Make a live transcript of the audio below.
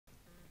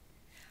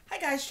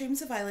guys,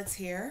 Dreams of Violets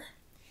here.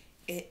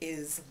 It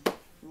is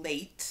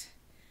late.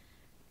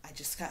 I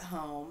just got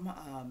home.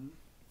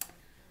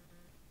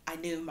 I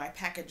knew my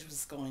package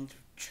was going to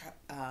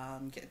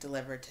get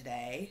delivered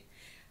today.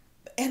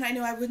 And I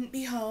knew I wouldn't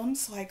be home,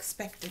 so I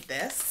expected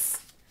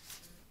this.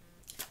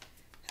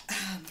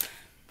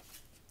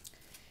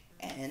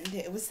 And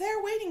it was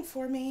there waiting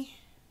for me.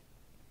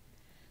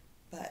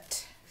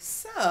 But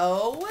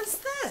so was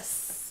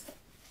this.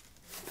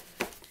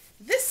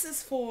 This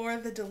is for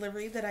the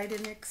delivery that I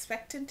didn't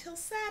expect until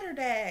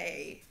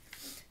Saturday.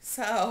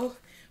 So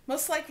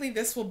most likely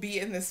this will be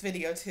in this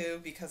video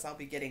too, because I'll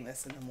be getting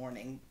this in the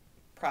morning,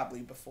 probably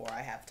before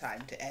I have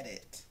time to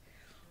edit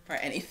or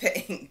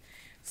anything.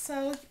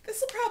 So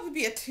this will probably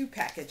be a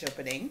 2-package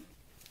opening,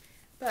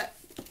 but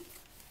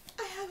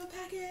I have a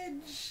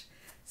package.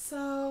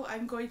 So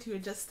I'm going to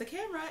adjust the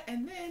camera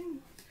and then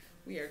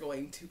we are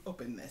going to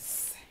open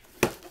this.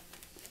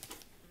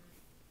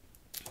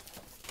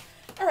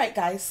 Alright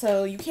guys,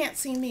 so you can't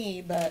see me,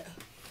 but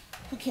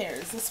who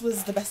cares? This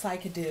was the best I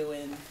could do,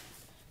 and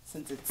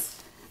since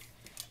it's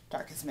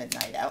dark as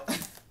midnight out.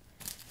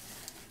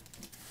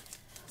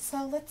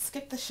 So let's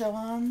get the show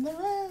on the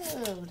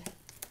road.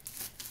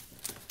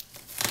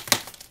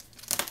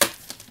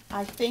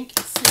 I think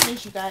as soon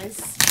as you guys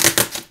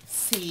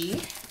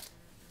see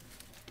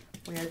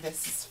where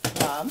this is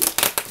from,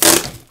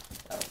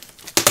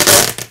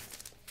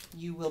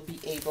 you will be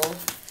able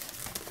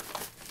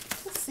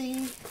to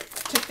see,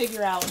 to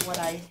figure out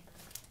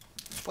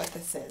what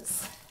this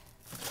is.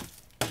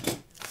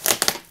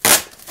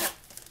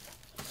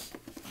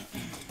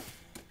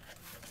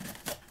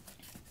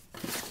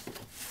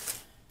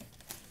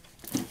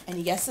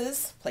 Any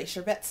guesses? Place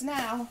your bets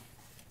now.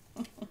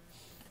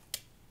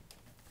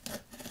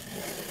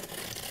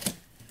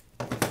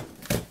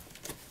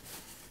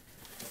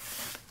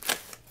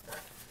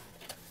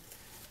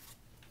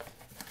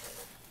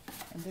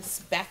 And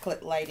this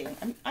backlit lighting,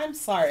 I'm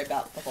sorry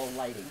about the whole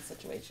lighting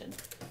situation.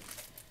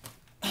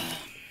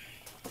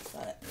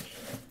 But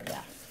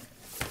yeah,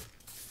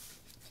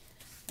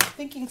 I'm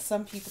thinking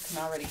some people can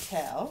already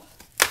tell.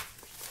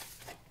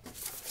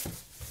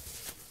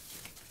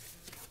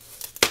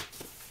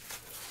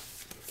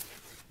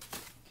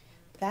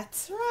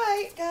 That's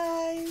right,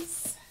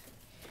 guys.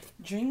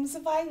 Dreams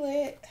of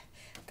Violet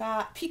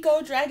got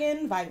Pico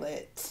Dragon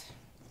Violet.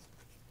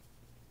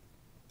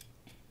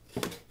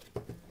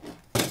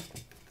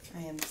 I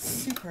am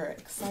super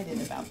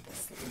excited about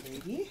this little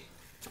lady.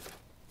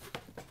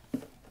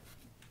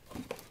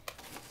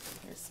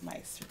 Here's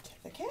my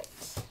certificate.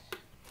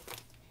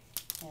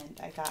 And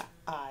I got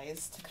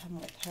eyes to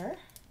come with her.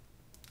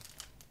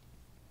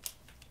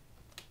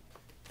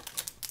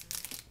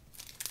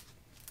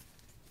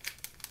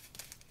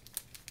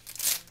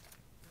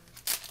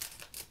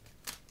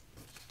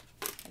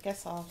 I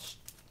guess I'll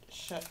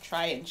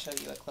try and show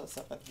you a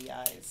close-up of the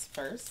eyes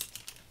first.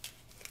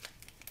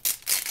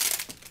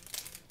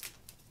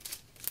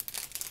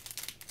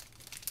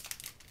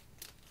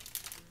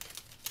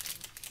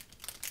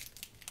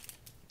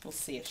 We'll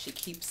see if she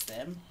keeps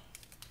them,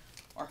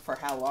 or for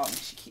how long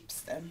she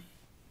keeps them.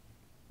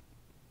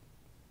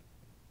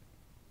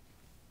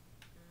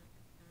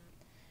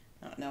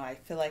 I don't know, I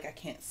feel like I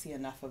can't see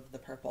enough of the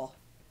purple.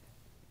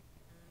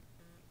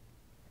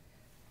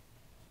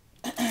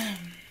 I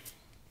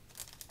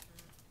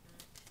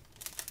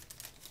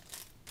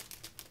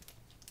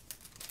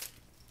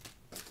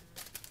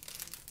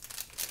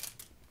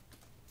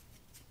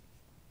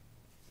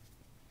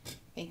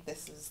think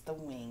this is the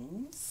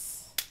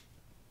wings.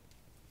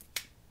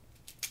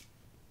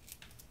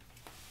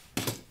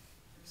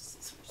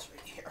 Scissors right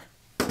here.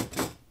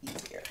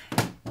 Easier.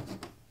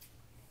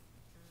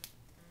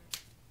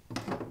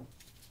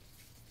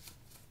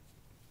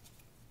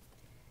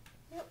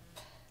 Yep.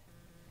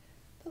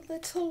 The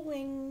little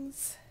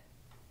wings.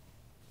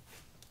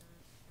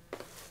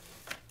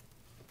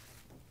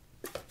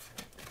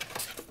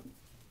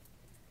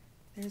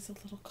 There's a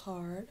little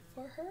card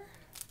for her.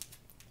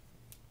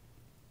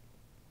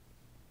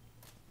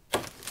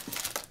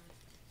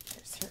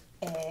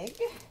 Egg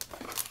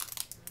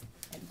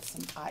and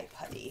some eye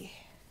putty.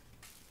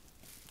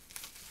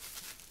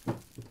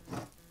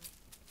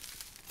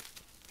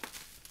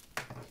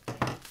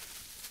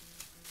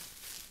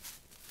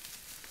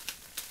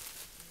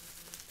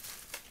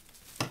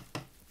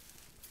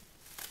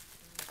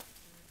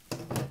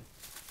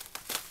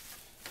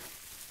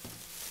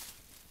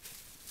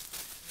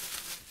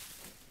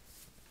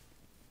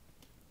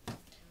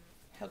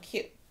 How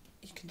cute.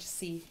 You can just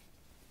see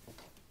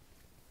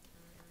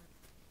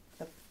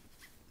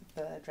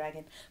the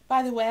dragon.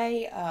 By the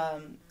way,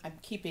 I'm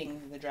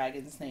keeping the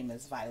dragon's name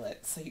as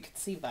Violet, so you can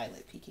see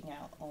Violet peeking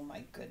out. Oh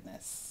my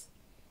goodness.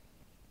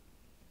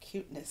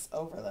 Cuteness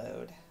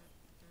overload.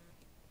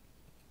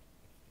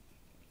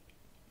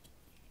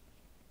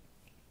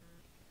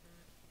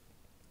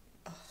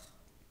 Oh,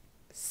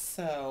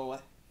 so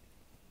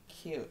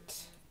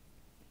cute.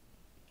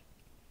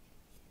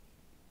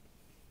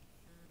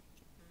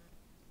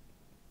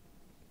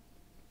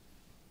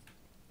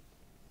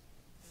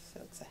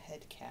 So it's a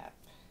head cap.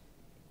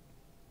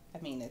 I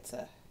mean, it's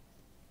a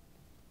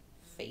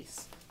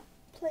face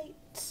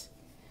plate.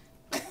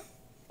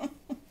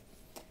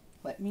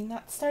 Let me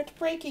not start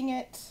breaking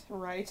it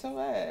right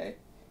away.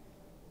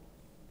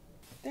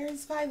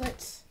 There's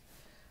Violet.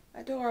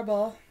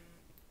 Adorable.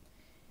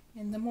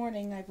 In the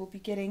morning, I will be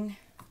getting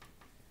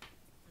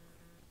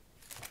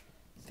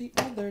the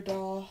other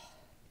doll.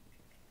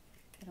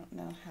 I don't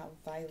know how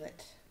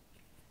Violet...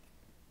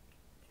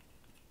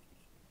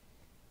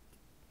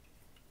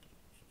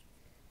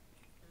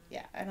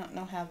 Yeah, I don't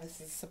know how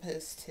this is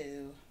supposed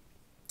to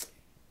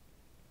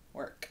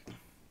work.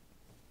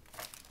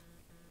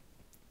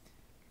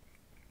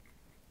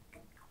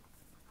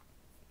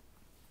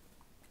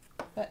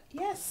 But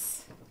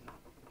yes,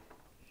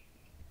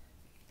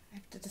 I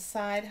have to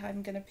decide how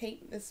I'm going to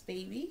paint this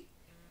baby.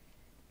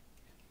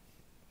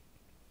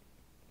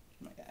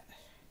 Oh my god.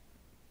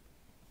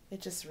 It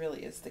just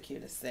really is the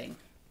cutest thing.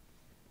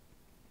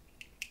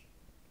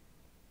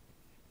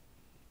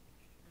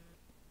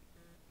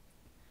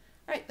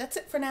 Alright, that's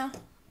it for now.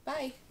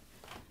 Bye.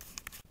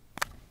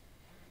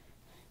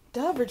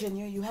 Duh,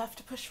 Virginia, you have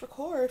to push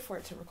record for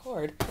it to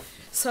record.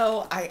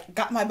 So I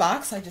got my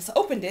box. I just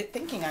opened it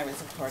thinking I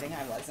was recording.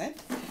 I wasn't.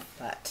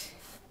 But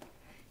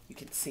you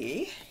can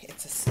see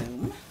it's a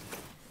Soom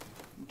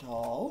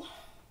doll.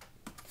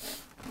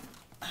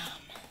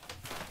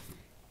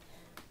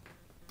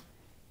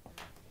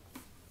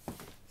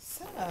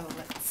 So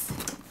let's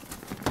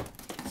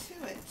get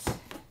to it.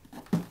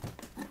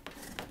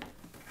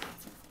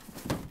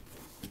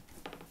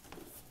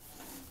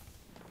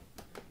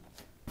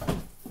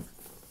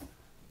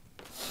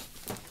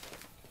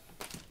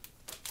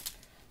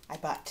 I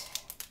bought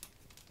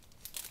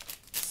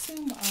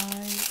Soom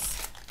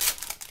eyes,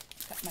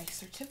 got my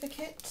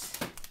certificate.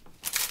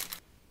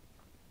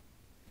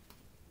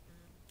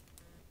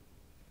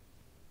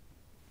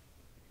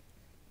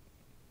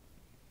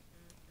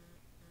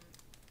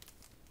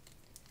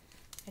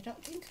 I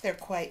don't think they're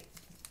quite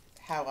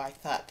how I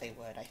thought they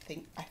would.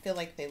 I feel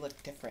like they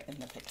look different in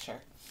the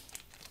picture.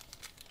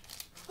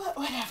 But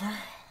whatever.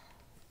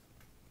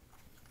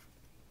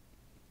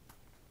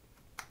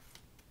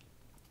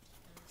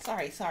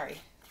 Sorry.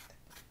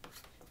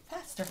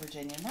 Faster,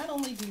 Virginia. Not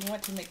only do you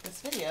want to make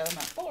this video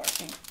not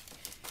boring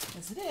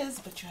as it is,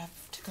 but you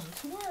have to go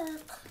to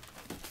work.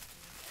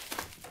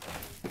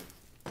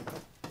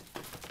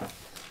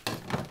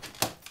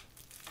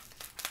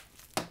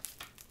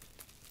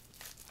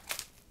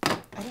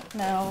 I don't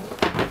know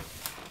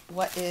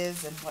what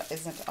is and what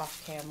isn't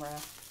off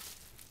camera.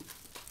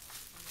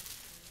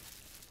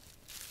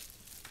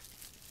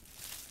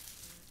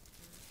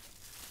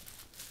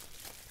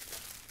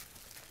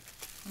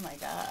 Oh my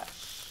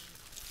gosh.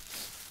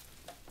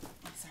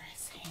 These are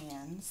his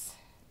hands.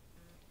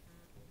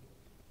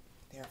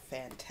 They're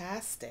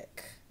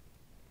fantastic.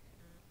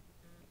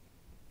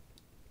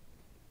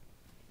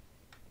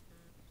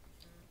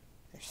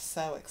 They're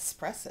so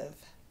expressive.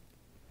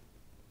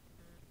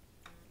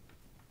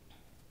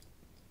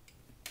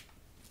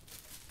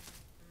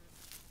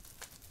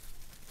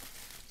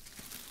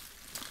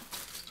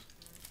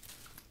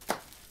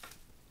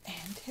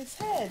 And his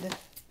head.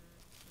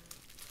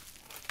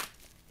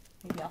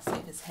 Maybe I'll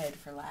save his head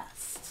for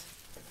last.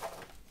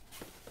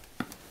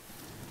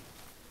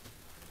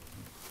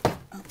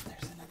 Oh,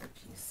 there's another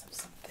piece of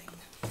something.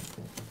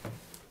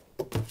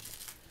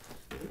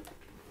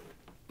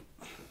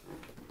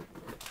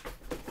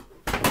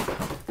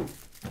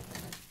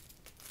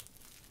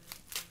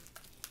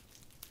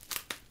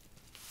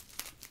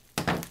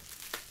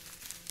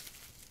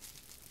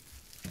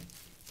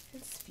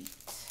 His feet.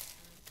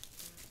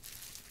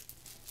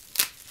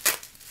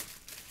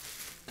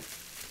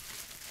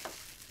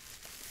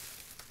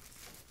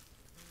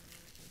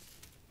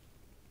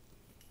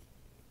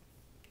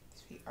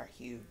 Are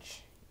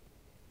huge.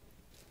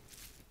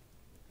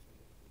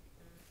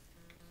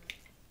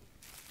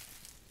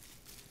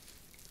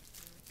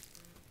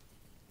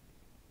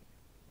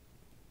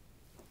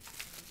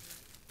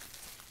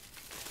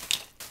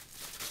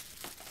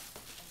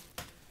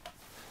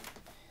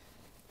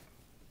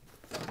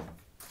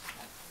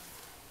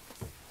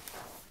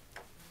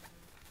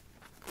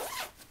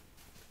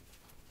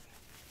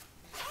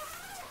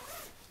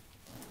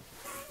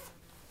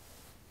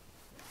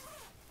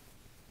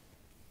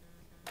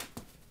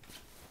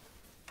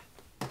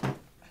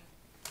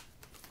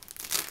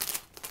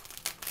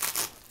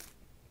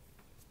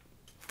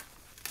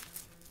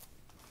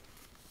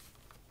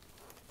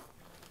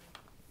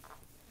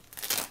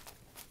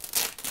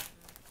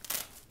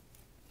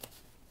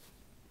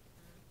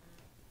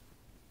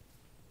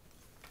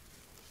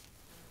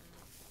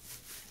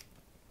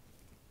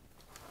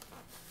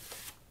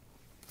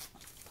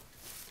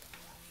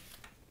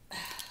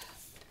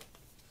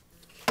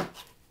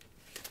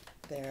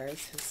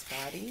 There's his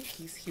body.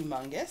 He's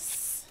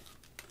humongous.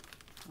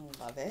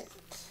 I love it.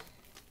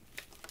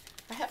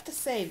 I have to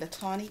say the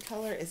tawny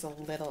color is a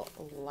little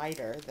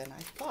lighter than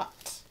I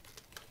thought.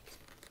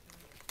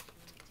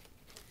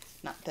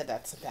 Not that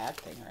that's a bad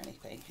thing or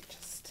anything. It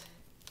just,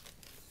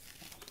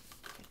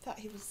 I thought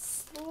he was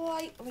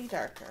slightly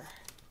darker.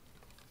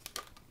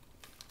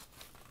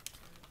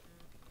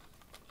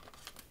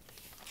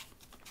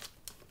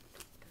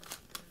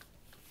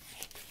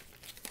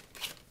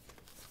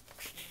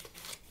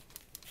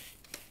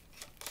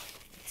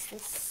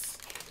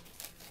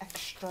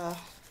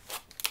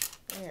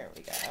 there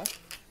we go.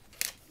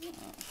 Oh.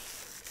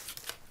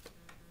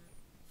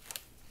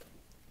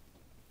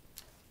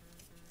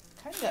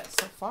 Kind of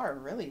so far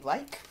really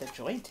like the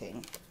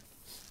jointing.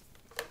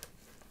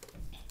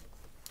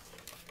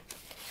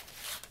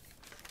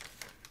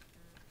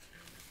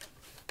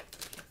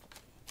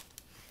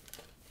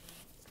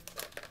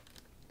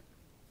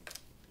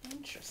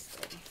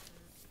 Interesting.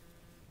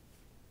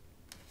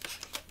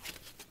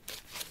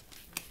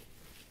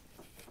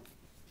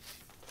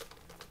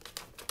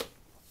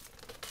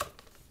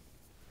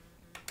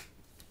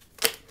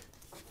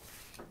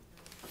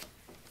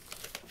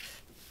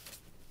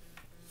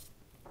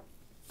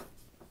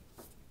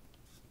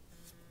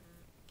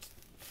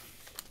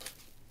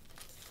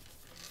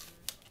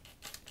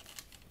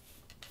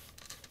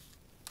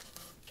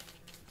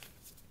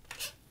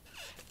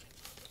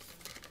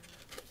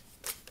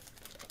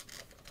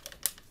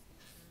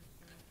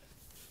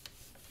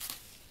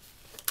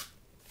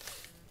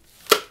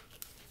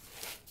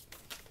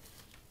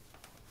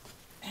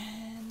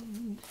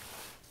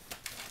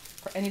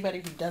 For anybody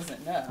who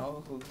doesn't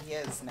know who he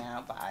is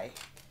now by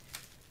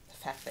the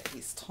fact that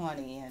he's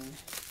 20 and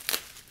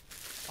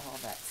all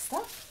that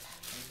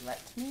stuff,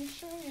 let me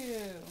show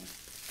you.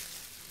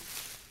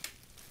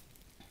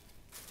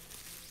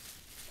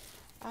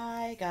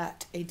 I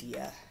got a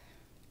Dia,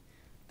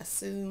 a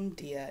Soom,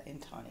 Dia,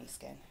 and Tawny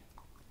skin.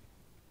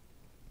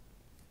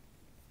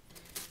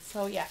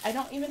 So yeah, I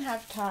don't even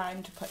have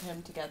time to put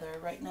him together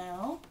right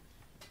now.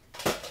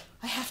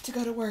 I have to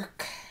go to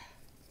work.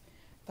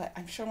 But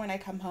I'm sure when I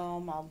come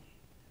home, I'll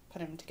put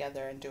them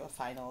together and do a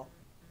final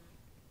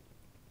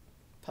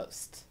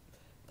post.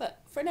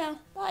 But for now,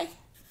 bye.